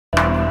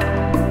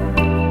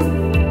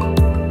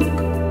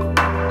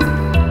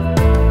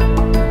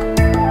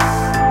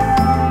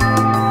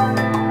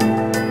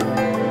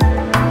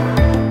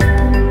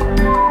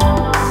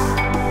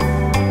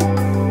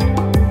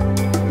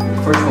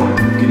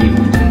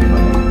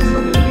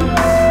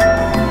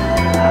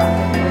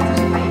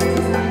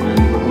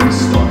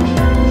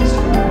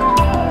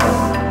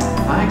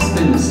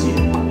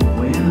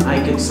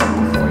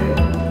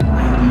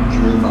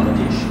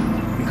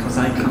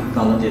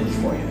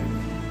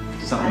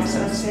makes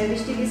sense. Was sehr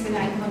wichtig ist, wenn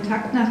er einen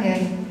Kontakt nachher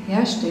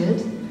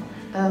herstellt,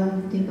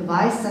 den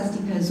Beweis, dass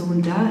die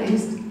Person da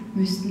ist,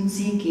 müssten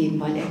Sie geben,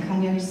 weil er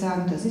kann ja nicht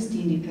sagen, das ist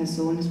die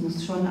Person. Es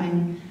muss schon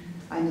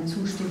eine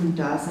Zustimmung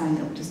da sein,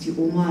 ob das die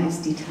Oma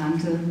ist, die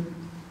Tante.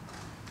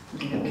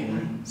 Okay.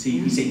 See,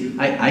 you see,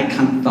 I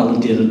can't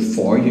validate it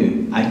for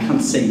you. I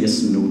can't say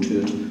yes and no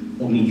to it.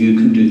 Only you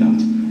can do that.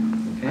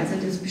 Okay? Also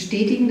das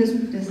Bestätigen, das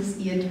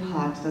ist Ihr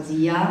Part, dass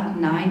Sie ja,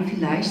 nein,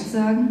 vielleicht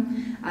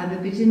sagen, aber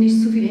bitte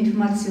nicht zu viel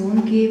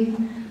Information geben,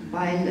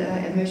 weil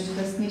er möchte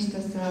das nicht,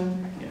 dass da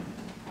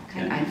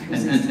kein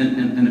Einfluss ist.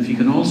 And if you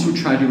can also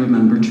try to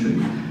remember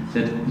too,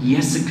 that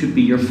yes, it could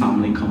be your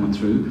family coming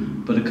through,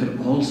 but it could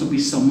also be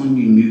someone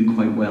you knew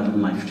quite well in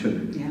life too.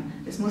 Ja,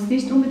 es muss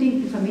nicht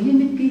unbedingt ein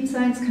Familienmitglied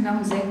sein, es kann auch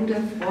ein sehr guter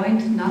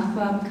Freund,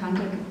 Nachbar,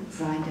 Bekannter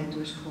sein, der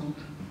durchkommt.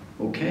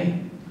 Okay,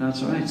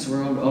 that's all right. So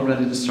we're all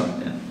ready to start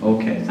then.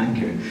 Okay, thank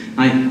you.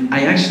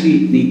 I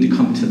actually need to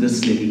come to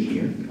this lady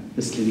here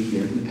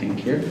in the pink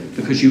here,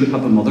 because you would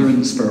have a mother in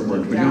the spirit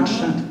world. Would you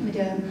understand? Mit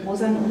dem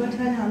rosanen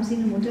Oberteil haben Sie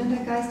eine Mutter in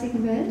der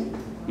geistigen Welt?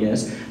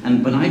 Yes,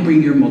 and when I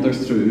bring your mother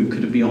through,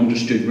 could it be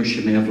understood where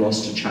she may have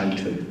lost a child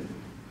too?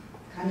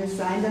 Kann es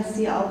sein, dass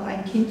sie auch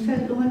ein Kind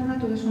verloren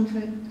hat oder schon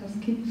das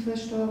Kind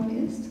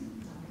verstorben ist?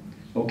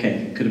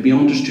 Okay, could it be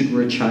understood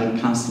where a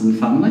child passed in the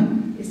family?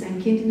 Ist ein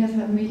Kind in der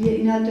Familie,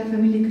 innerhalb der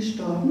Familie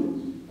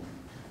gestorben?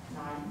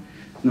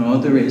 No,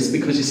 there is,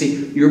 because you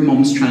see, your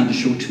mum's trying to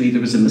show to me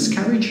there was a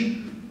miscarriage.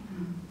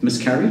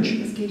 Miscarriage?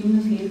 Es geht um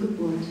eine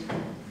Fehlgeburt.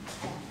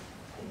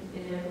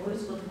 In der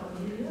größeren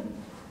Familie?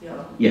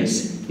 Ja.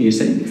 Yes, you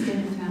see? Ist in der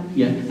Familie.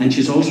 Yeah, and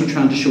she's also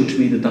trying to show to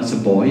me that that's a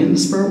boy in the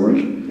spirit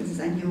world. Dass es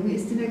ein Junge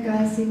ist in der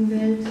geistigen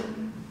Welt?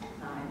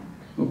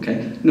 Nein. Okay,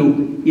 no,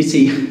 you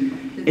see,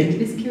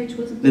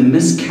 the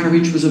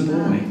miscarriage was a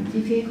boy.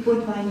 Die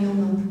Fehlgeburt war ein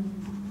Junge.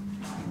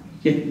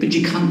 Yeah, but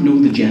you can't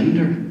know the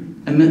gender.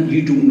 I mean,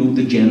 you don't know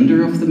the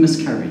gender of the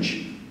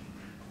miscarriage.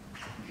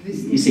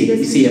 You see,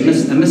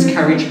 a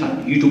miscarriage,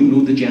 you don't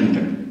know the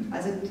gender.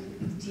 Also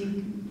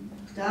die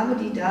Dame,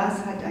 die da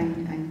ist, hat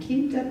ein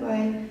Kind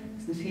dabei,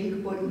 das ist eine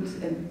Fehlgeburt und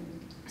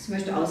sie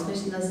möchte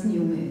ausrichten, dass es ein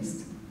Junge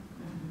ist.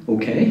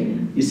 Okay,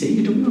 you see,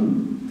 you don't know.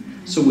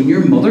 So when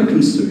your mother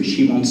comes through,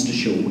 she wants to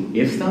show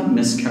if that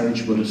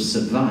miscarriage would have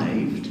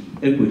survived,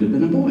 it would have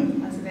been a boy.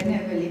 Also wenn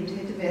er überlebt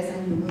hätte, wäre es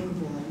ein Junge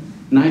geworden.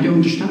 Now do you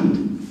understand?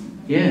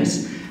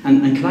 Yes.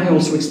 And can I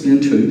also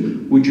explain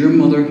too, would your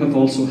mother have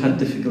also had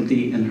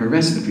difficulty in her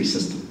respiratory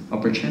system,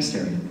 upper chest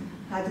area?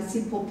 Hatte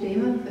sie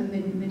Probleme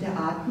mit der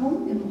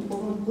Atmung im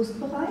oberen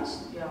Brustbereich?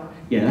 Ja.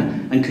 Yeah,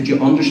 and could you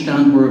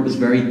understand where it was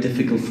very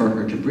difficult for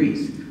her to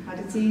breathe?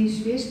 Hatte sie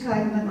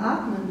Schwierigkeiten beim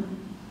Atmen?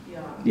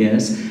 Ja.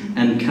 Yes,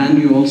 and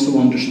can you also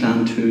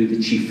understand too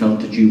that she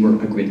felt that you were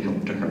a great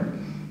help to her?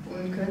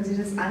 Und können Sie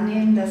das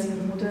annehmen, dass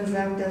Ihre Mutter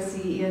sagt, dass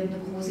Sie ihr eine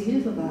große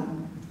Hilfe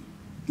waren?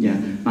 Yeah,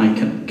 now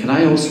can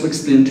I also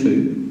explain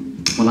too,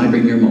 when I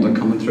bring your mother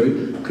coming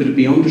through, could it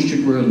be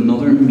understood where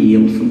another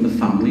male from the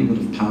family would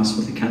have passed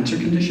with a cancer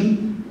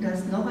condition?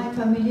 Dass noch ein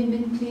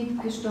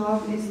Familienmitglied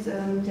gestorben ist,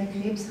 der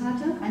Krebs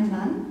hatte, ein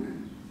Mann?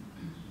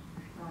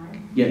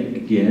 Yeah,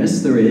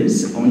 yes, there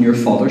is, on your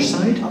father's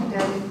side. Auf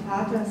der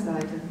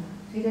Vaterseite,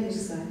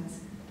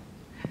 väterlichseits.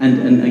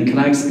 And can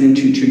I explain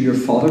to you too, your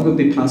father would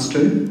be passed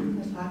too?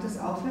 Der Vater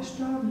ist auch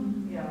verstorben.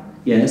 Ja.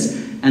 Yes,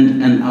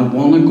 and I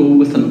want to go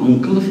with an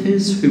uncle of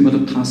his who would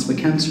have passed with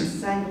cancer.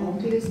 Sein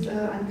Onkel ist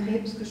an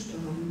Krebs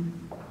gestorben.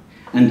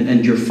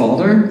 And your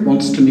father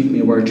wants to make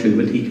me aware too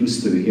when he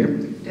comes through here.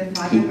 Der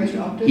Vater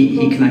möchte auch He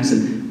durchkommen. connects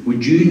it.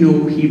 Would you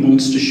know he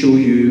wants to show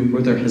you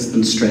where there has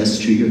been stress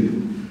to you?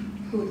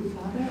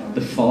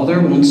 The father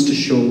wants to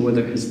show where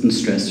there has been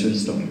stress to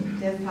his daughter.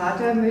 Der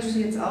Vater möchte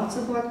jetzt auch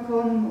zu Wort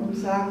kommen und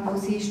sagen, wo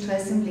sie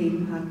Stress im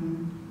Leben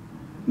hatten.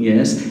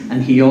 Yes,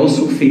 and he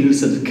also feels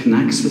that it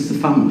connects with the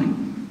family.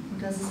 Und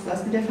dass es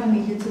was mit der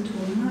Familie zu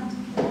tun hat.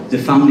 The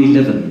family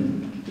living.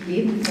 Die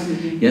lebende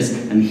Familie. Yes,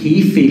 and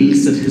he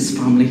feels that his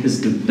family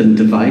has been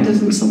divided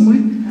in some way.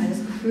 Er hat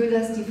das Gefühl,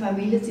 dass die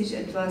Familie sich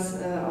etwas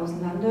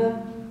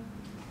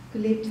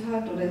auseinandergelebt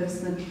hat oder dass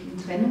es eine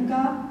Trennung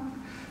gab.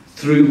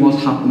 Through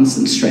what happens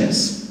in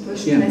stress.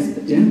 Durch Yeah, Stress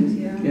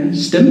bedingt, ja. yeah,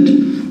 stimmt?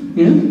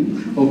 Yeah,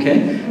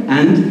 okay.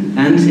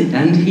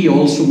 And he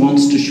also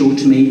wants to show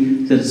to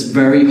me that it's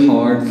very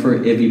hard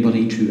for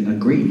everybody to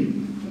agree.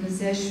 Und es ist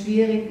sehr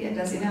schwierig,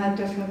 dass innerhalb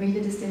der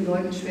Familie es den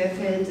Leuten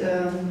schwerfällt,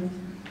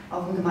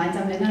 auf einen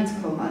gemeinsamen Nenner zu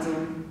kommen, also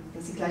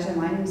dass sie gleicher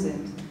Meinung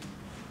sind.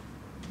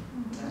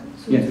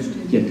 Yeah,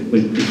 yeah.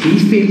 Well, he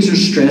feels there's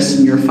stress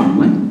in your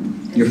family,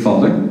 your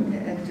father.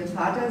 Der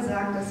Vater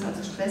sagt, dass es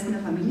also Stress in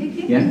der Familie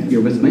gibt. Yeah,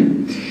 you're with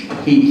me.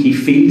 He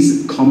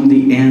feels come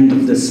the end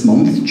of this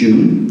month,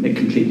 June, it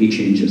completely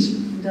changes.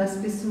 Und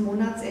dass bis zum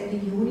Monatsende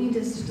Juni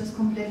sich das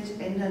komplett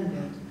ändern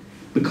wird.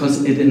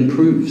 Because it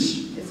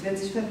improves Es wird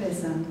sich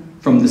verbessern.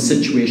 from the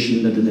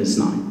situation that it is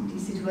now. Die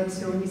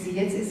Situation, wie sie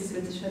jetzt ist, es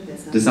wird sich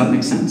verbessern. Does that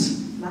make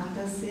sense? Macht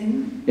das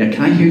Sinn? Yeah,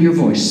 can I hear your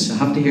voice? I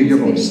have to hear your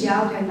voice.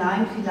 Ja oder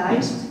nein,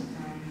 vielleicht. Yes.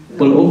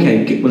 Well,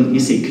 okay. Well, you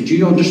see, could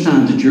you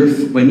understand that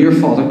when your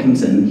father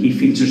comes in, he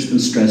feels there's been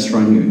stress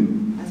around you?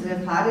 Also der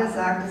Vater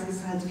sagt, es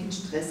ist halt viel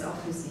Stress auch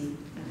für sie.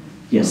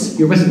 Yes,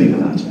 you're with me with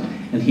that.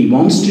 And he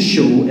wants to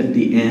show at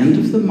the end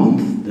of the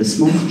month, this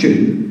month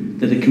June,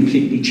 that it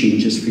completely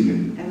changes for you.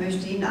 Er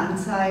möchte ihnen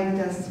anzeigen,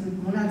 dass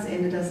mit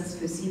Monatsende, dass es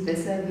für sie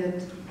besser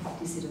wird,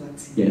 die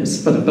Situation.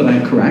 Yes, but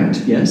I'm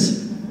correct,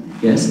 yes.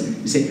 Yes,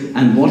 you see,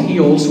 and what he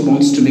also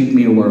wants to make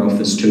me aware of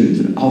is too,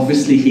 that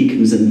obviously he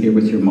comes in here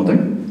with your mother,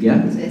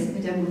 yeah? Also er ist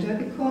mit der Mutter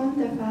gekommen,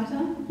 der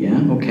Vater. Yeah,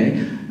 okay.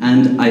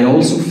 And I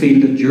also feel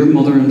that your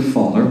mother and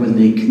father, when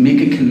they make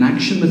a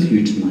connection with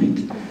you tonight,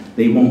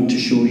 they want to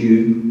show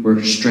you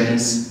where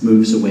stress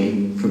moves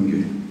away from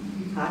you.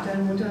 Die Vater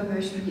und Mutter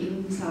möchten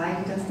ihnen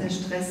zeigen, dass der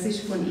Stress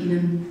sich von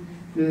ihnen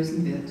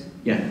lösen wird.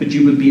 Yeah, but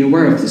you will be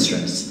aware of the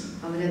stress.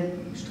 Aber der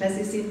Stress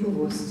ist ihnen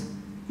bewusst.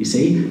 You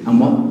see? And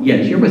what, yeah,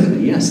 you're with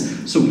me, yes.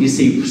 So you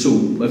see, so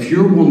if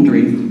you're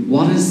wondering,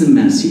 what is the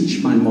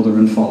message my mother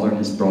and father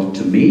has brought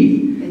to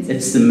me?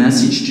 It's the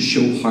message to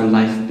show how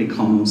life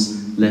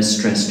becomes less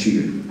stress to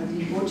you. Also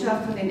die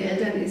Botschaft von den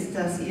Eltern ist,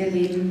 dass ihr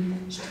Leben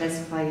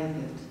stressfreier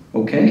wird.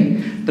 Okay?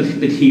 But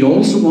he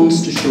also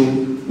wants to show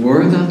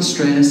where that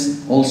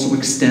stress also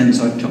extends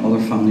out to other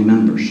family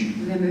members.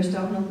 Und er möchte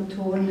auch noch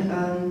betonen,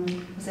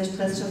 dass der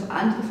Stress sich auf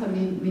andere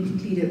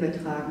Familienmitglieder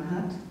übertragen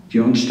hat. Do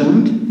you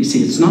understand? You see,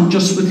 it's not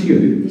just with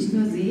you. Nicht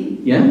nur sie,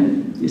 Yeah?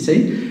 You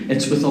see?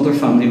 It's with other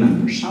family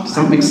members. Does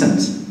that make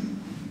sense?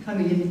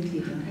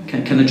 Familienmitglieder.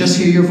 Can I just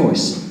hear your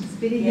voice?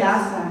 Bitte ja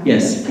sagen.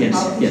 Yes, yes,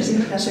 Auch yes.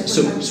 bestimmt, dass der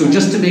So Kontakt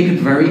just to make it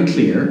very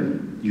clear,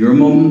 your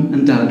mum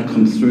and dad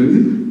come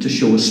through to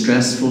show a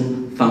stressful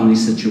family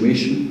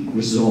situation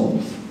resolve.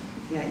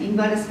 Ja, ihm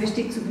war das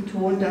wichtig zu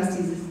betonen, dass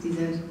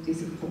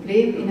dieses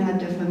Problem innerhalb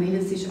der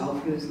Familie sich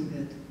auflösen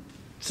wird.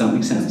 Does that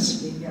make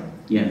sense? Ja.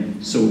 Yeah.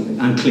 So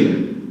I'm clear.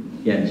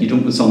 Yeah, you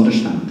don't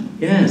misunderstand.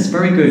 Yes,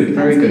 very good,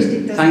 very Ganz good.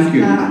 wichtig, dass Thank es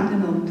you. klar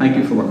angenommen Thank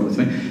you wird. for working with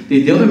me.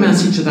 The other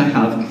message that I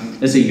have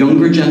is a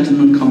younger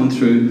gentleman coming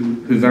through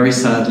who very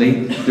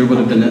sadly, there would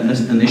have been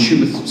an issue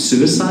with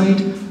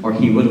suicide, or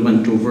he would have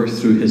went over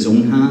through his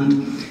own hand.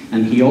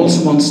 And he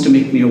also wants to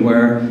make me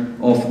aware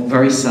of,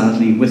 very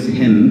sadly, with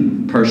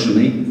him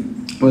personally,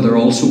 where there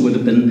also would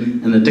have been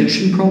an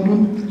addiction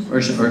problem,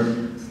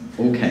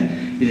 okay.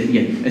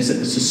 Yeah,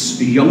 it's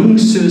a young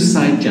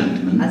suicide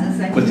gentleman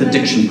with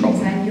addiction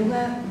problem. Sein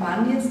junger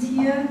Mann jetzt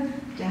hier,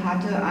 der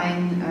hatte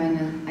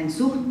ein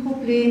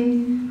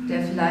Suchtproblem,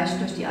 der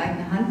vielleicht durch die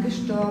eigene Hand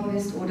gestorben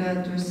ist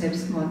oder durch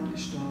Selbstmord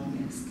gestorben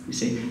ist. You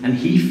see, and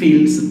he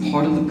feels that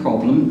part of the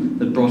problem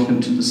that brought him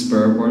to the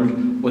spirit world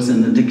was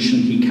an addiction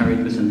he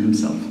carried within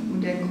himself.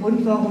 Und der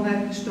Grund, warum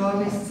er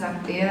gestorben ist,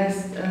 sagt er,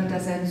 ist,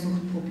 dass er ein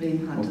Suchtproblem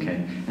hatte. Okay,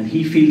 and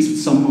he feels that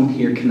someone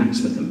here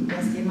connects with him.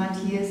 Dass jemand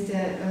hier ist, der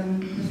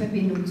eine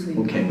Verbindung zu ihm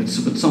Okay,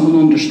 hat. but someone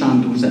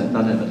understand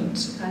that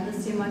evidence. Kann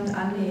das jemand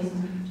annehmen?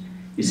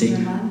 You see,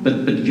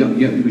 but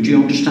would you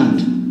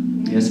understand?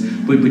 Yes,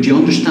 would you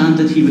understand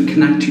that he would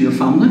connect to your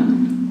family?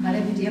 Hat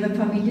er mit ihrer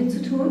Familie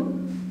zu tun?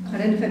 Hat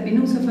er eine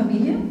Verbindung zur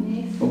Familie?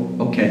 Oh,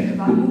 okay.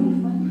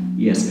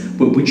 Yes,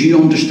 but would you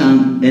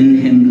understand in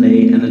him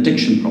lay an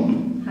addiction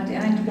problem? Hat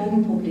er ein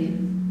Drogenproblem?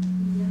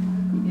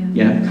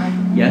 Yeah,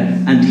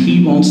 yeah, and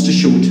he wants to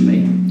show to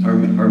me,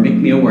 or make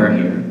me aware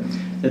here,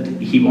 that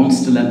he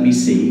wants to let me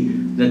see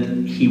that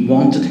he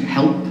wanted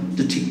help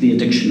to take the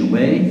addiction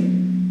away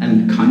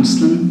and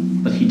counselling,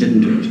 but he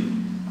didn't do it.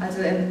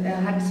 Also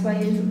er hat zwar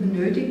Hilfe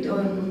benötigt,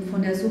 um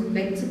von der Sucht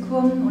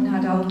wegzukommen und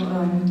hat auch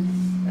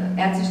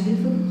ärztliche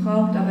Hilfe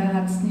gebraucht, aber er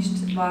hat es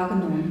nicht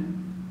wahrgenommen.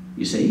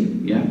 You see,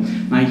 yeah.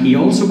 Now he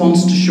also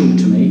wants to show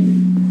to me,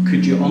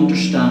 could you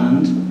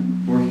understand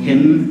where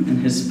him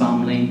and his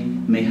family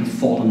may have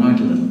fallen out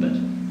a little bit?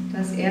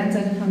 Dass er und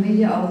seine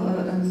Familie auch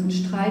einen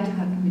Streit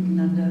hatten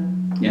miteinander.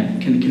 Yeah,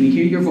 can you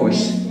hear your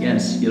voice?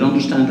 Yes, you'd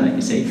understand that,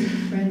 you see.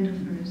 Friend of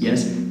hers.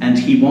 Yes, and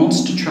he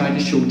wants to try to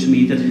show to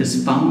me that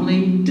his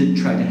family did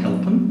try to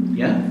help him,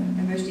 yeah?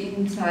 Er möchte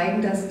ihnen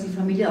zeigen, dass die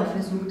Familie auch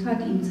versucht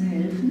hat, ihm zu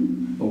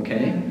helfen.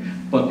 Okay,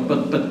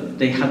 but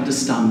they had to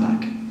stand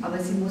back. Aber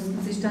sie mussten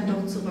sich dann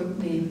doch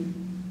zurücknehmen.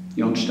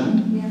 You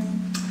understand? Yes.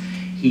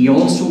 He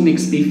also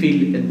makes me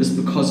feel it was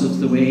because of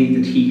the way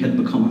that he had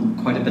become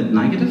quite a bit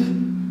negative.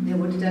 Er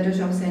wurde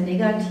dadurch auch sehr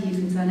negativ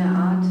in seiner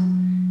Art,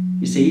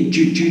 You see,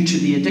 due to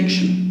the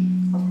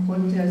addiction.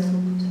 aufgrund der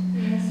Sucht.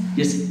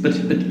 Yes,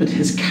 but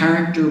his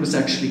character was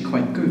actually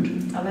quite good.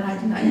 Aber er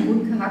hatte einen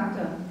guten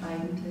Charakter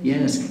eigentlich.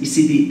 Yes, you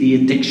see, the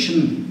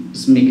addiction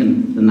was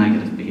making the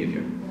negative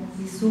behavior.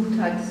 Die Sucht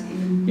hat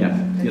ihn. Yeah,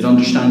 you'd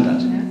understand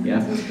that. Ja, Yeah,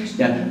 das ist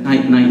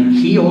verständlich. yeah. Now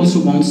he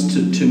also wants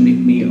to make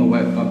me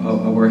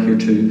aware here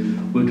too.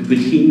 Would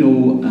he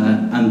know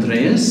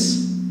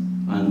Andreas?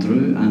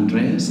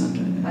 Andreas?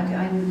 Hat er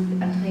einen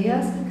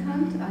Andreas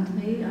gekannt?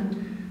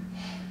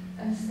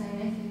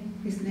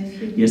 His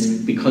nephew? Yes,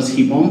 because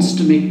he wants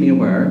to make me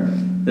aware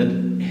that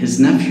his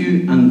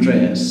nephew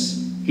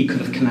Andreas, he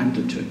could have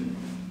connected to.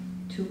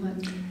 Too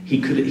much.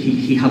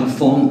 He had a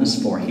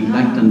fondness for. He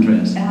liked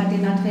Andreas. Er hat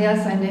den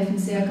Andreas, seinen Neffen,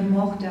 sehr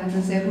gemocht. Er hat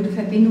eine sehr gute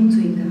Verbindung zu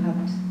ihm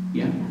gehabt.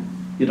 Yeah,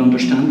 you'd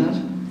understand that.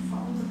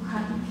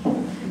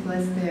 He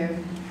was there.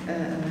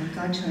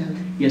 godchild.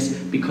 Yes,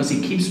 because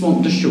he keeps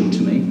wanting to show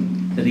to me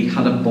that he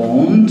had a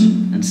bond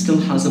and still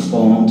has a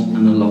bond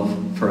and a love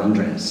for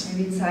Andreas. Er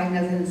will zeigen,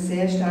 dass er eine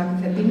sehr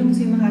starke Verbindung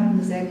zu ihm hat und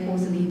eine sehr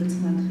große Liebe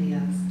zum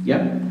Andreas.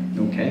 Yep,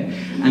 okay.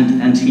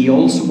 And he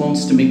also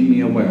wants to make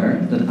me aware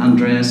that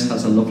Andreas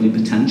has a lovely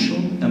potential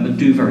and would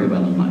do very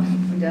well in life.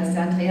 Und dass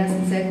der Andreas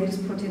ein sehr gutes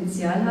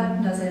Potenzial hat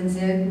und dass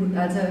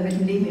er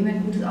wird im Leben immer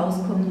ein gutes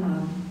Auskommen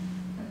haben.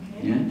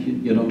 Okay. Yeah,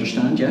 you'd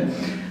understand, yeah?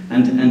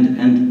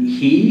 And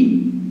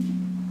he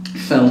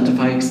felt, if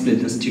I explain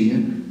this to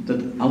you, that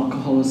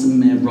alcoholism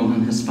may run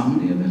in his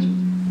family a bit.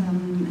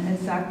 Er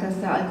sagt, dass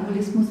der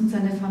Alkoholismus in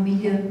seiner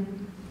Familie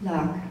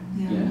lag.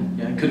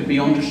 Yeah. Could it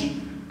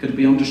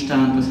be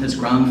understand with his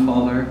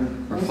grandfather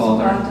or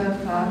father?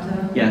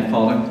 Vater. Yeah,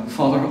 father.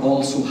 Father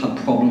also had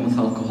problem with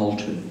alcohol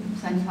too.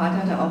 Sein Vater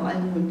hatte auch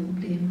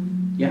Alkoholprobleme.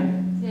 Yeah.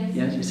 Yes.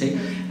 Yeah, you see.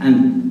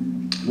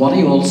 And what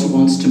he also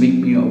wants to make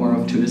me aware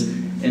of too is,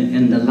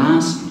 in the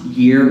last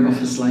year of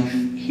his life,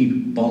 he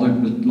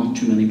bothered with not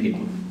too many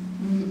people.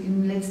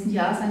 Im letzten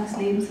Jahr seines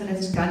Lebens hat er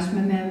sich gar nicht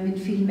mehr mit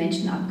vielen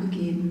Menschen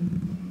abgegeben.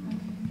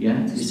 Yeah,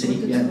 you see,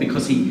 yeah,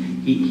 because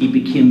he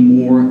became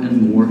more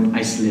and more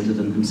isolated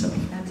in himself.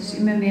 Er hat sich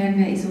immer mehr und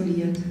mehr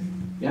isoliert.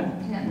 Yeah,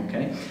 Yeah.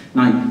 okay.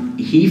 Now,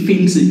 he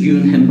feels that you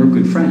and him are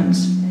good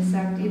friends. Er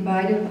sagt, ihr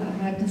beide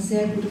habt eine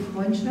sehr gute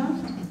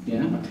Freundschaft.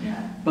 Yeah,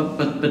 Yeah.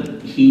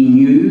 but he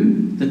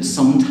knew that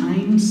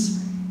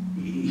sometimes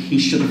he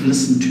should have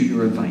listened to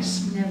your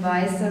advice. Und er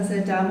weiß, dass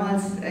er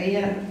damals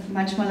eher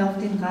manchmal auf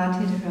den Rat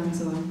hätte hören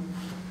sollen.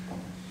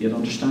 You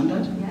understand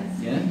that?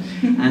 Yes. Yeah,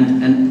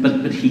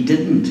 but he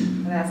didn't.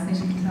 Aber er hat es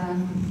nicht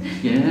getan.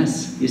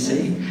 Yes, you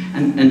see,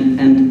 and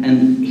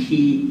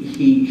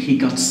he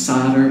got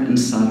sadder and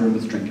sadder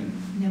with drinking.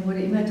 Und er wurde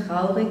immer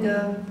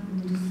trauriger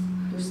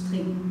durchs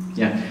Trinken.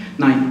 Yeah.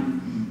 Now,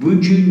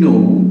 would you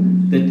know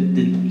that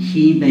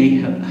he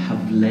may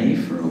have lay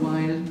for a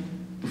while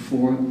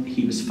before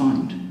he was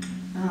found?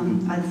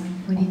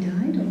 When he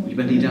died? Or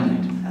When he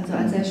died. Also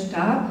als er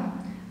starb,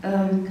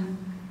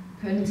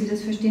 können Sie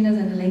das verstehen, dass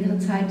er eine längere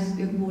Zeit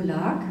irgendwo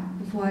lag,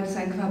 bevor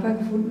sein Körper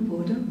gefunden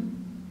wurde?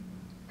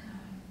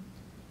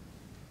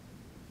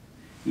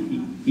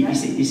 He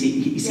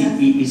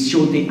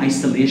showed the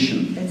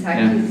isolation. Er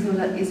zeigt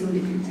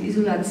die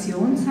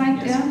Isolation,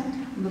 zeigt Yes. er.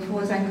 Und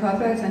bevor sein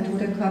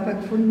toter Körper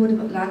gefunden wurde,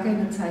 lag er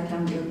eine Zeit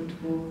lang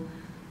irgendwo.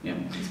 Yeah.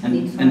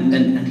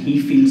 And he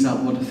feels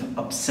that would have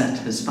upset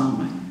his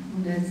family.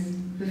 Und er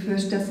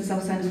befürchtet, dass es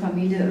auch seine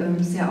Familie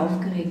sehr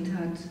aufgeregt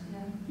hat.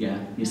 Yeah,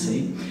 you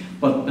see.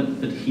 But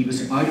he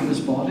was out of his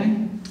body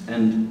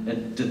and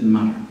it didn't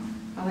matter.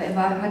 Aber er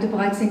hatte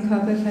bereits den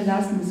Körper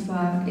verlassen. Es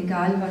war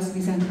egal,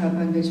 wie sein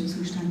Körper, in welchem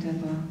Zustand er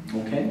war.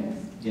 Okay?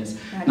 Yes.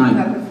 Er hat den Now,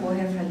 Körper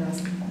vorher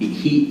verlassen.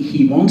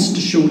 he wants to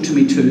show to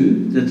me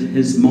too that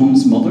his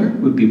mum's mother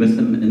would be with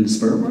him in the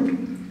spirit world.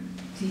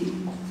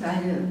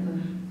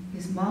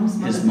 His mom's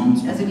mother. His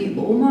mom's Also die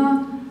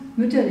Oma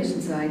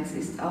mütterlicherseits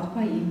ist auch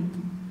bei ihm.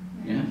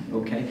 Yeah,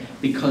 okay.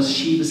 Because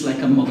she was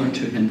like a mother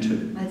to him too.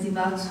 Weil sie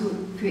war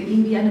für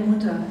ihn wie eine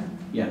Mutter.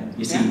 Yeah,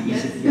 you see, Yeah.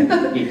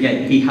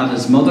 he had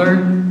his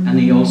mother and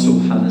he also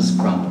had his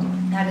grandmother.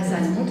 Er hatte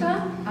seine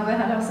Mutter, aber er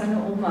hatte auch seine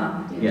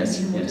Oma, die Yes,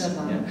 die Mutter yes,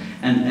 war. yeah.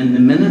 And the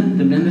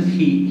minute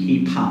he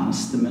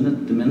passed, the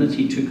minute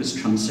he took his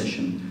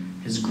transition,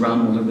 his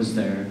grandmother was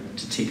there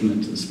to take him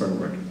into the spirit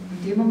world.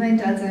 In dem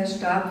Moment, als er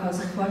starb, war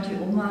sofort die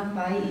Oma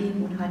bei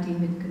ihm und hat ihn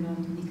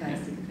mitgenommen in die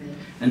geistige Welt.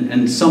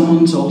 And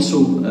someone's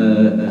also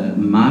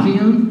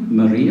Marion,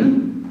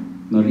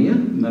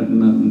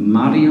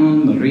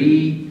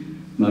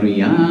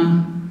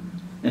 Maria,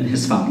 in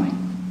his family.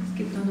 Es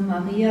gibt noch eine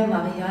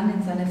Marianne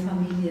in seiner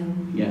Familie,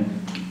 Yeah,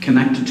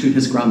 connected to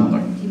his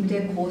grandmother. die mit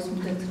der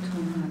Großmutter zu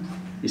tun hat.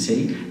 You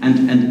see,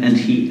 and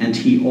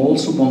he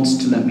also wants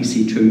to let me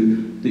see too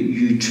that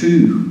you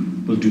too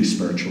will do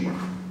spiritual work.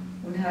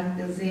 Und er hat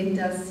gesehen,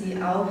 dass sie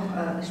auch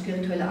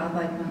spirituelle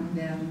Arbeit machen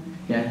werden.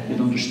 Yeah, you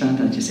understand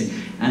that, you see,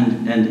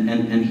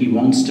 and he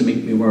wants to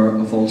make me aware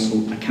of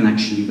also a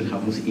connection you would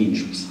have with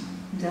angels.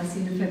 Und dass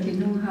sie eine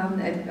Verbindung haben,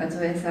 also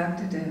er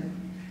sagte,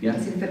 Yeah.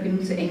 dass sie eine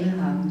Verbindung zu Engeln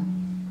haben.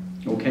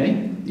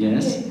 Okay.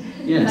 Yes.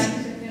 Yes.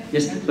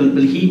 Yes. But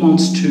he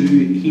wants to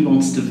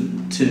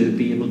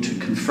be able to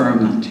confirm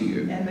that to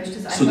you, Er möchte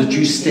es so that you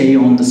bestätigen. stay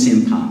on the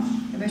same path.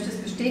 Er möchte es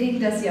bestätigen,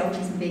 dass sie auf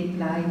diesem Weg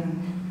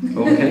bleiben.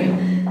 Okay.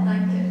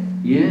 Danke.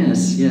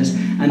 Yes. Yes.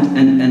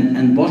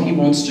 And what he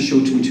wants to show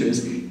to me too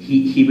is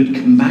he would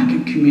come back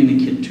and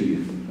communicate to you.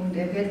 Und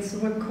er wird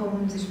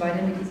zurückkommen und sich weiter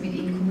mit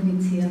ihnen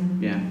kommunizieren.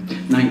 Yeah.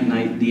 Now,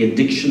 the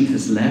addiction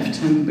has left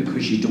him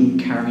because you don't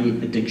carry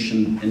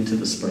addiction into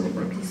the spirit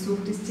world. Die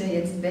Sucht ist ja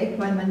jetzt weg,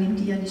 weil man nimmt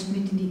die ja nicht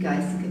mit in die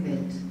geistige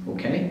Welt.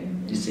 Okay?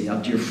 You see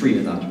that you're free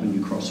of that when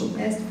you cross over.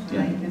 Er ist frei,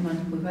 Yeah. wenn man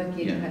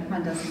rübergeht, Yeah. hat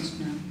man das nicht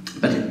mehr.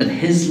 But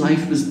his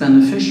life was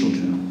beneficial to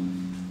him.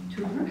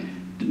 To her.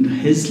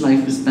 His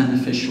life was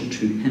beneficial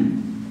to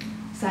him.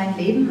 Sein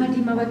Leben hat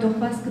ihm aber doch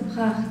was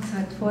gebracht, es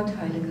hat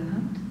Vorteile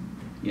gehabt.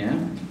 Yeah?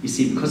 You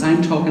see, because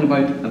I'm talking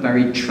about a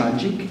very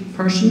tragic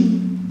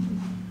person.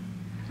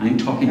 I'm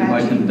talking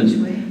about him Tragic in which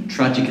being way?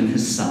 tragic in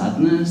his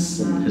sadness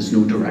and has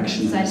no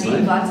direction in Sein his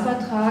Leben life. war zwar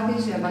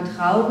tragisch, er war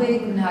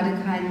traurig und hatte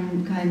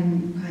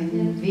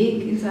keinen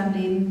Weg in seinem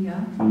Leben,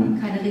 ja?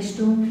 Keine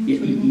Richtung.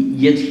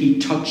 Yet he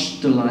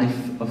touched the life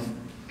of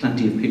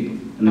plenty of people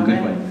in a Aber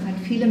good way. er hat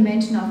viele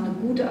Menschen auf eine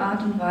gute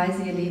Art und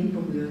Weise ihr Leben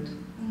berührt.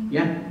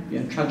 Yeah,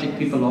 tragic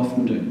people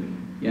often do.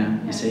 Yeah,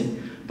 you see.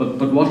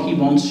 But what he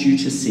wants you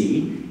to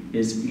see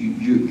is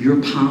your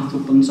path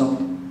opens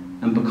up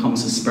and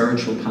becomes a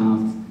spiritual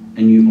path,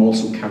 and you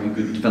also carry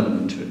good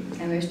development to it.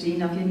 Er möchte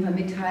Ihnen auf jeden Fall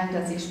mitteilen,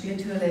 dass Ihr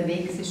spiritueller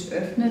Weg sich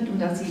öffnet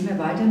und dass Sie immer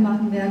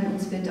weitermachen werden und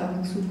es wird auch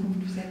in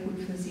Zukunft sehr gut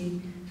für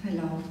Sie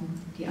verlaufen.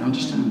 Die You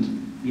understand?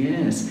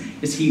 Yes.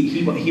 Yes,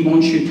 he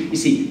wants you. You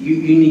see,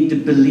 you need to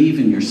believe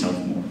in yourself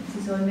more.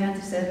 Sie sollen mehr an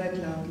sich selber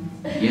glauben.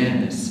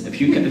 Yes. If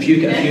you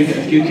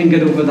can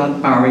get over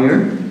that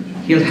barrier,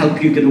 he'll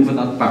help you get over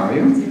that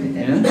barrier. Sie müssen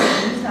Yeah.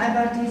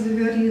 einfach diese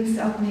Hürde jetzt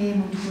auch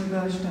nehmen und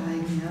drüber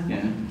steigen. Ja?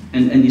 Yeah.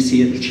 And you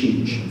see it'll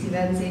change. Und Sie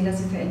werden sehen, dass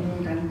die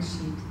Veränderung dann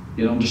geschieht.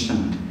 You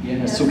understand?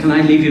 Yes. So can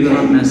I leave you with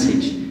that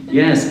message?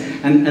 Yes.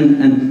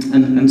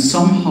 And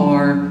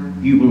somehow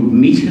you will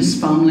meet his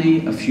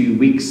family a few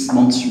weeks,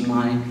 months from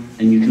now,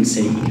 and you can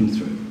say he came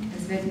through.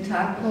 Es wird ein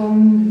Tag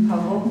kommen, ein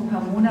paar Wochen, ein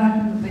paar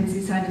Monate, wenn Sie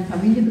seiner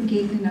Familie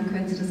begegnen, dann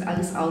können Sie das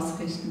alles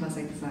ausrichten, was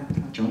er gesagt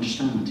hat. Do you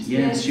understand?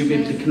 Yes. You'll be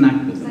able to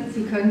connect with them.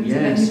 Sie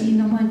werden mit ihnen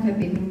nochmal in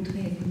Verbindung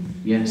treten.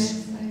 Yes.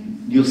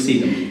 You'll see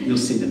them. You'll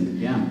see them.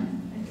 Yeah.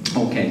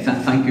 Okay.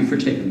 Thank you for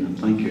taking that.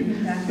 Thank you.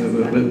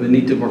 We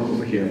need to work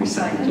over here.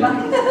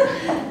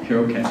 Here.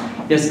 Okay.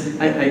 Yes.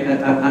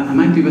 I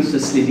might be with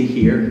this lady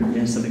here.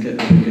 Yes. If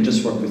I could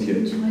just work with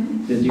you.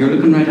 You're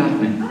looking right at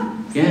me.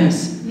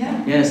 Yes.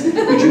 Yeah. Yes.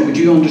 Would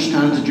you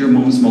understand that your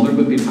mom's mother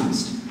would be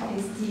passed?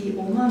 Ist die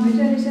Oma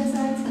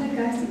mütterlicherseits in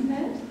der geistigen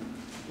Welt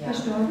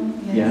verstorben?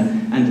 Yes. Yeah.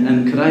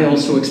 And could I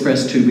also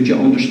express too? Would you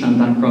understand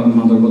that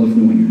grandmother would have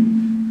known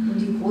you? Und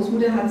die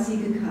Großmutter hat sie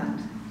gekannt.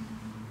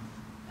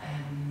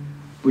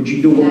 Would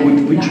you know?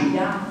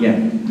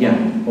 Yeah.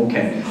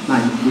 Okay. Now,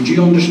 would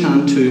you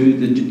understand too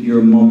that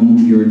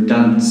your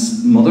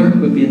dad's mother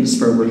would be in the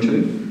spirit world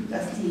too?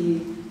 Dass die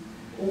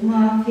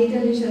Oma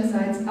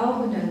väterlicherseits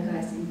auch in der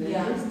geistigen Welt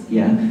ist.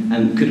 Yeah.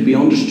 And could it be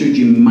understood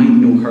you might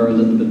know her a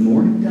little bit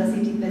more? Dass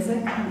sie die besser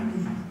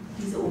kannten,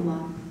 diese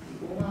Oma.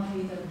 Die Oma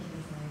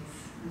väterlicherseits.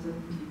 Also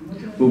die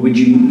Mutter. But would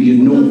you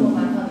know?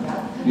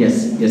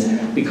 Yes.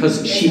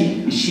 Because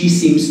she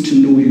seems to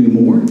know you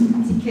more.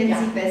 Sie kennt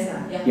sie besser.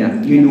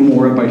 Yeah. You know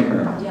more about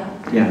her. Yeah.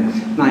 Yeah.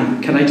 Now,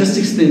 can I just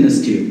explain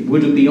this to you?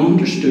 Would it be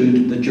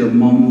understood that your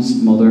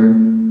mum's mother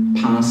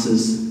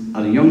passes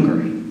at a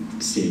younger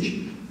stage?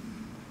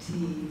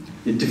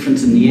 The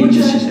difference in the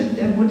ages, she said.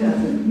 Der Mutter,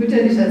 also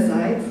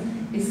mütterlicherseits,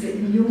 ist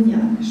in jungen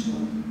Jahren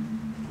gestorben.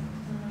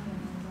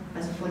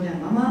 Also von der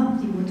Mama,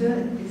 die Mutter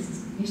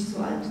ist nicht so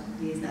alt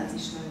gewesen, als sie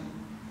starb.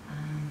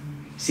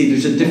 See,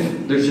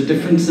 there's a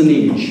difference in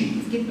age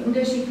Es gibt einen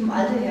Unterschied vom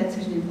Alter her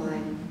zwischen den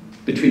beiden.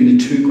 between the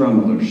two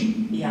grandmothers.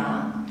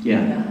 Ja.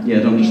 Yeah,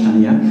 I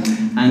understand, yeah.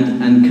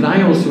 And can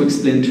I also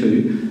explain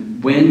too,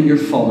 when your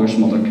father's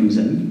mother comes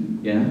in,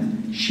 yeah,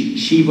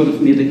 she would have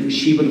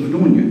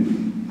known you.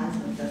 Also,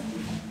 dass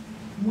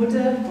die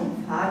Mutter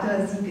vom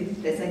Vater sie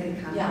besser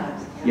gekannt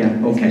hat. Yeah,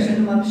 okay. Das muss ich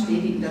schon mal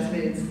bestätigen, dass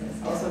wir jetzt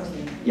das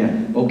aussortieren. Yeah,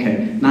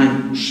 okay.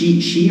 Now,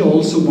 she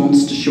also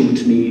wants to show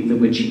to me that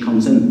when she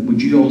comes in,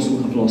 would you also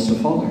have lost a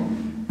father?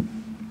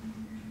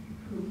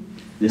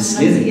 This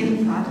Haben Sie lady.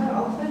 Ihren Vater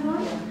auch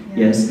verloren?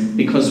 Yes,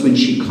 because when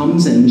she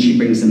comes in, she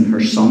brings in her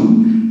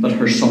son, but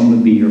her son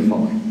would be your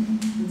father.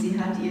 Und sie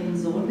hat ihren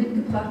Sohn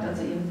mitgebracht,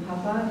 also ihren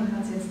Papa, den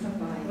hat sie jetzt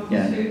dabei.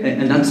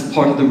 Yeah, and that's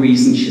part of the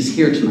reason she's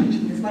here tonight.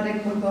 Das war der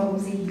Grund, warum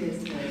sie hier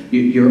ist.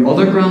 Your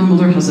other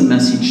grandmother has a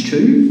message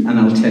too, and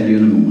I'll tell you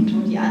in a moment.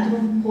 Und die andere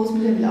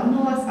Großmutter will auch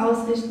noch was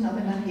ausrichten,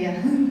 aber nachher.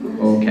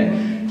 Okay.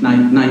 Now,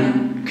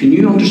 can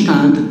you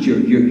understand that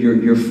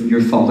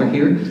your father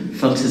here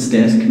felt his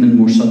death come in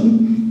more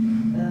sudden?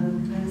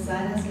 Kann es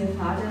sein, dass Ihr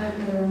Vater,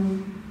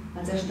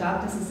 als er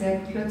starb, dass es sehr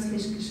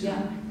plötzlich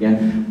geschah? Yeah,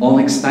 all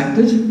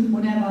expected.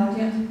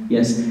 Unerwartet.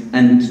 Yes.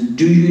 And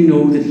do you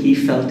know that he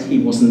felt he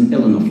wasn't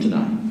ill enough to die?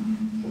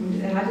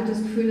 Und er hatte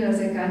das Gefühl, dass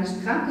er gar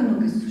nicht krank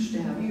genug ist zu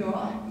sterben.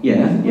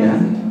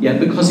 Yeah,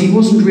 because he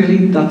wasn't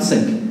really that sick.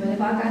 Weil er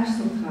war gar nicht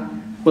so krank.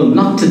 Well,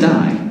 not to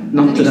die,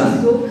 not to Er ist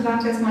die. so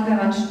krank, dass man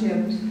daran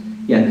stirbt.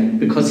 Yeah,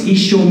 because he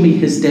showed me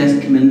his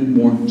death come in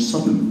more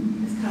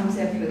sudden. Es kam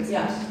sehr plötzlich.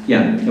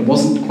 Yeah, it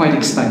wasn't quite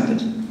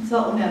expected. Es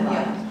war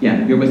unerwartet.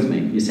 Yeah, you're with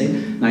me, you see.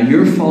 Now,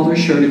 your father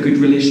shared a good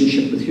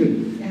relationship with you.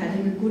 Er hatte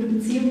eine gute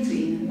Beziehung zu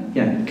Ihnen.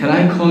 Yeah, can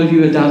I call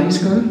you a daddy's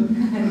girl?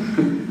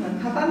 Ein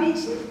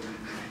Papa-Mädchen?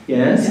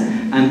 Yes.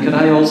 And could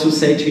I also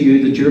say to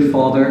you that your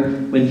father,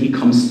 when he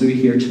comes through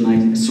here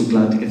tonight, is so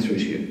glad to get through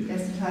to you? Er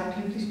ist total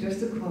glücklich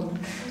durchzukommen.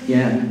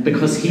 Yeah,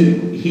 because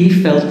he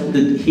felt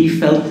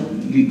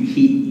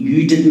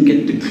you didn't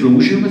get the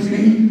closure with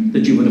him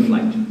that you would have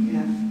liked.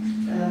 Ja.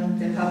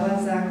 Der Vater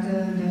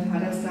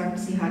sagt,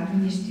 sie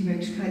hatten nicht die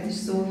Möglichkeit,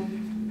 sich so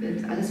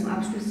alles zum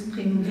Abschluss zu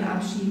bringen und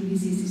verabschieden, wie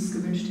sie es sich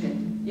gewünscht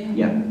hätten.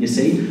 Yeah, you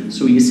see?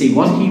 So you see,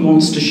 what he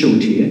wants to show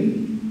to you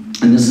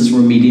and this is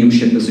where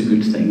mediumship is a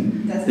good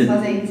thing. Das ist,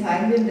 was ihnen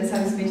zeigen will,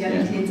 deshalb ist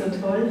Medialität so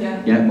toll.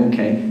 Yeah,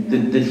 okay.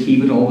 That he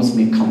would always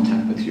make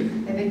contact with you.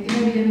 Wird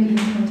immer wieder mit ihnen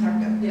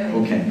Kontakt aufnehmen.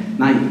 Okay.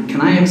 Now,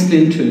 can I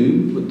explain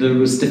too? There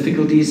was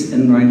difficulties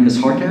in around his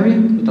heart area.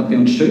 Would that be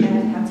understood? Hat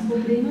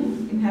Herzprobleme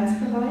im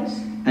Herzbereich.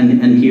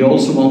 And he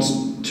also wants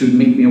to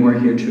make me aware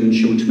here too and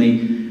show to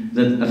me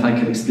that if I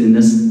could explain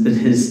this, that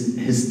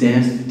his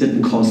death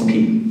didn't cause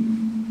pain.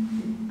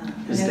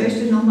 Und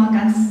möchte nochmal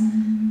ganz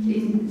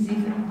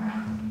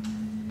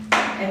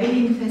er will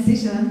Ihnen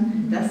versichern,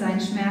 dass sein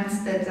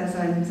Schmerz, dass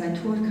sein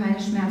Tod keine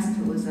Schmerzen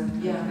verursacht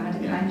hat. Er hatte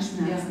keine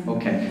Schmerzen.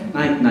 Okay.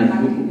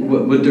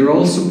 Now, would there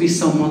also be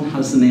someone who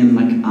has a name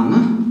like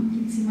Anna?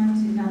 Gibt es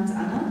jemanden namens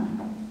Anna?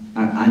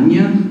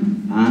 Anya?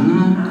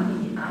 Anna?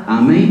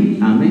 Ame?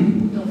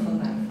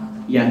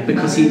 Yeah,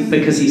 because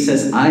he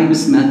says, I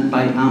was met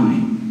by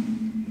Ame.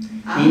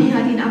 Ame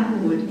hat ihn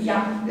abgeholt.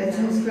 Yeah. That's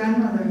his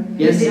grandmother.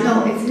 Yes.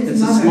 No, it's his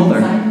It's mother.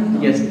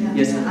 his mother.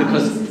 Yes,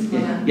 because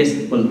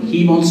yes, well,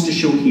 he wants to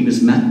show he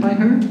was met by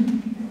her.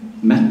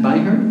 Met by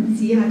her.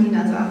 Sie hat ihn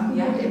also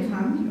abgeholt,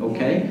 empfangen.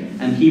 Okay,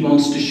 and he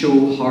wants to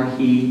show how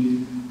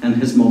he and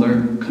his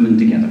mother come in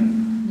together.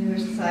 Er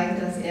möchte zeigen,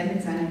 dass er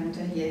mit seiner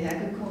Mutter hierher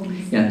gekommen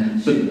ist. Yeah,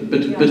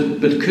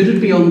 but could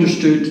it be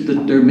understood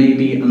that there may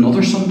be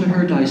another son to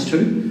her dies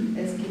too?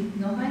 Es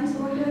gibt noch einen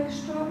Sohn, der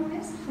gestorben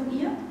ist von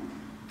ihr.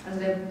 Also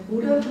der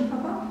Bruder von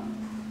Papa.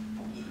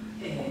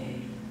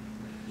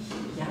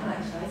 Ja,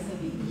 ich weiß ja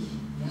wie ich.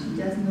 She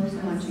doesn't know so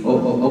much.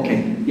 Oh,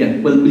 okay.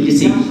 Yeah. Well, you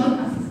see,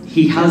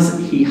 he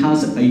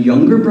has a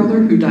younger brother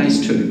who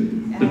dies too,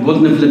 but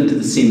wouldn't have lived at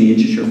the same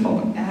age as your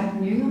father. Er hat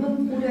einen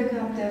jüngeren Bruder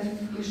gehabt, der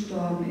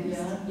gestorben ist.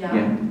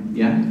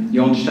 Yeah.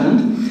 You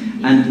understand?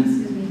 And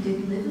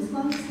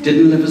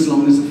didn't live as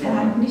long as the Er father.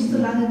 hat nicht so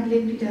lange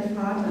gelebt wie der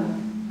Vater.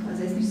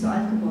 Also er ist nicht so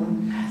alt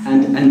geworden.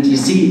 And you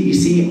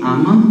see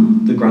Amma,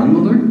 the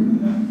grandmother.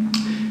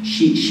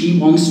 She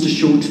wants to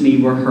show to me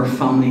where her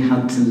family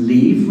had to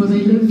leave where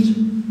they lived.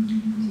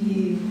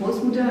 Die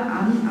Großmutter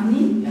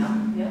Anni,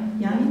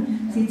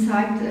 sie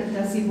zeigt,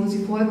 dass sie, wo sie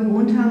vorher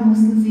gewohnt haben,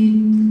 mussten sie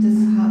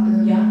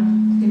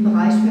den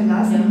Bereich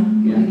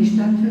verlassen, oder die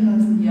Stadt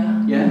verlassen.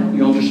 Yeah,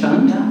 you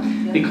understand?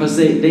 Because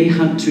they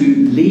had to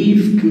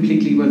leave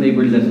completely where they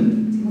were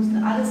living. Sie mussten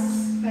alles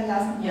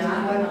verlassen, wo sie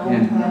vorher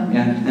gewohnt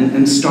haben.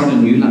 And start a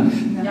new life.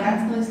 Ein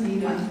ganz neues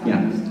Leben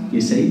anfangen.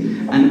 You see?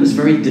 And it was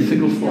very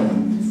difficult for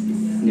them.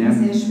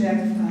 Sehr schwer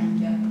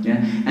gefallen. Yeah,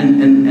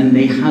 and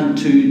they had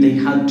to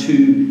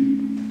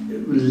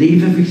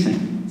leave everything,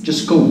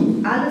 just go.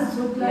 Alles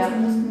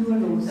zurücklassen, mussten nur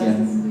los.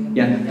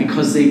 Yeah,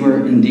 because they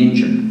were in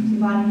danger. Sie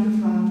waren in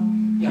Gefahr.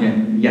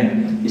 Yeah.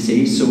 You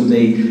see, so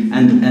they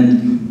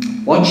and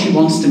what she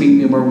wants to make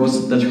me aware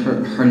was that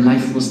her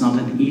life was not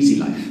an easy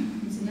life.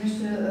 Sie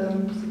möchte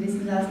sie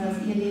wissen lassen, dass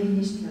ihr Leben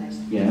nicht leicht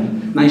ist. Yeah.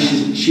 Now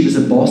she was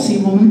a bossy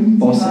woman. Sie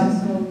Bossy. war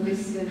so ein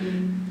bisschen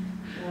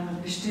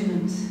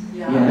bestimmend.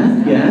 Yeah.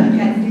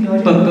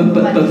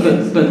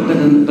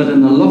 But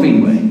in a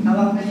loving way.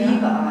 Aber auf eine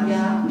liebe Art.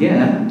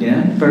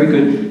 Yeah, very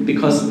good.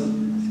 Because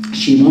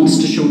she wants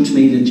to show to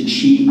me that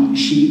she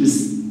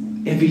was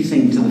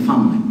everything to the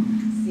family.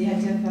 Sie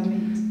hat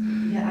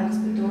ihr alles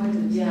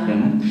bedeutet.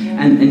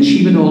 And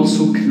she would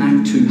also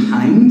connect to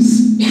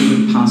Heinz, who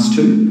would pass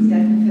too. Sie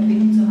hat eine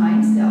Verbindung zu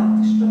Heinz, der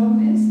auch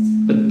gestorben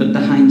ist. But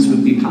the Heinz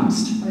would be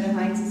passed. Aber der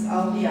Heinz ist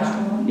auch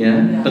gestorben.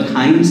 Yeah, but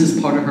Heinz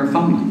is part of her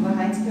family. Aber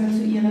Heinz gehört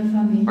zu ihrer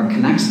Familie. Or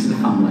connects to the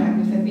family.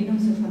 Eine Verbindung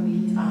zur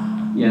Familie.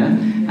 Yeah,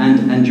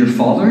 and your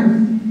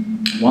father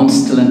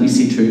wants to let me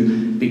see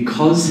too,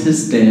 because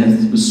his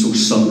death was so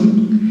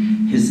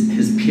sudden,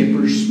 his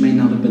papers may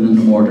not have been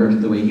in order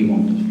the way he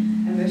wanted.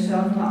 Möchte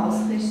auch nur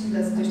ausrichten,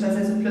 dass durch das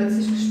er so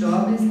plötzlich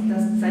gestorben ist,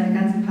 dass seine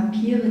ganzen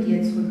Papiere, die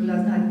er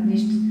zurückgelassen hat,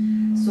 nicht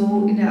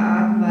so in der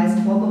Art und Weise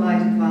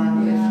vorbereitet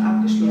waren oder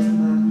abgeschlossen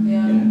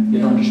waren.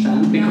 You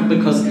understand?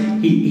 Because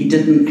he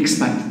didn't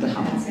expect it to Er hat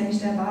happen. es ja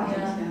nicht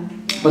erwartet.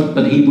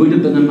 But he would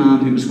have been a man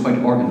who was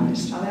quite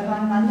organized. Aber er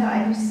war ein Mann, der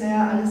eigentlich sehr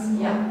alles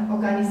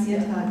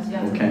organisiert hat.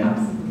 Okay.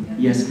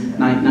 Yes.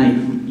 Now,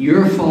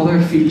 your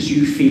father feels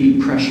you feel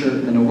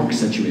pressure in a work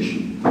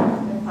situation. Der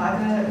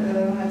Vater hat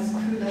das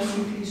Gefühl, dass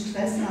sie viel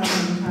Stress haben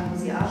momentan, wo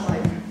sie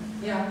arbeiten.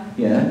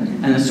 Yeah.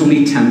 And it's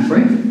only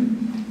temporary.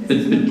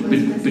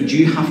 But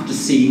you have to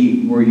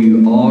see where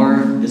you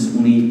are is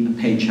only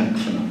a paycheck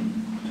for them.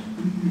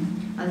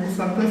 Also es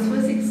war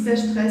kurzfristig der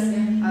Stress,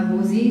 aber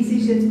wo sie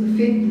sich jetzt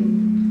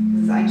befinden,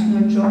 das ist eigentlich nur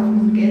ein Job,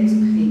 um Geld zu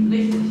kriegen.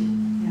 Richtig.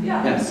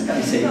 Yes,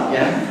 you see,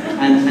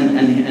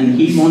 and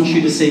he wants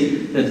you to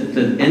see that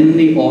in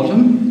the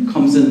autumn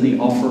comes in the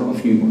offer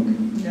of new work.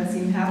 Dass sie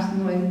im Herbst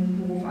einen neuen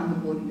Beruf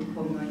angeboten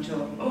bekommen, einen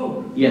Job.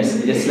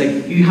 Yes, it's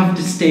like you have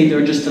to stay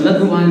there just a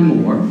little while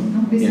more.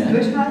 Noch ein bisschen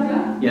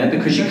durchhalten. Yeah,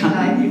 because you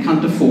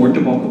can't afford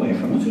to walk away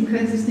from it. Sie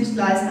können es sich nicht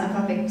leisten,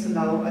 einfach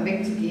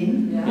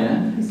wegzugehen.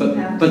 Yeah,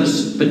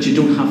 but you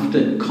don't have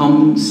to.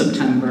 Come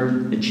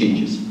September, it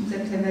changes. Im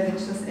September wird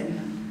sich das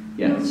ändern.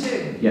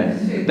 Yeah,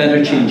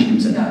 better change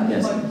comes in.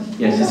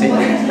 Yes, you see.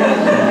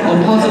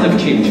 Oh, positive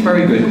change,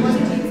 very good.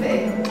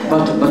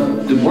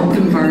 But the work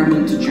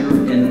environment that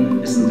you're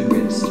in is listen to great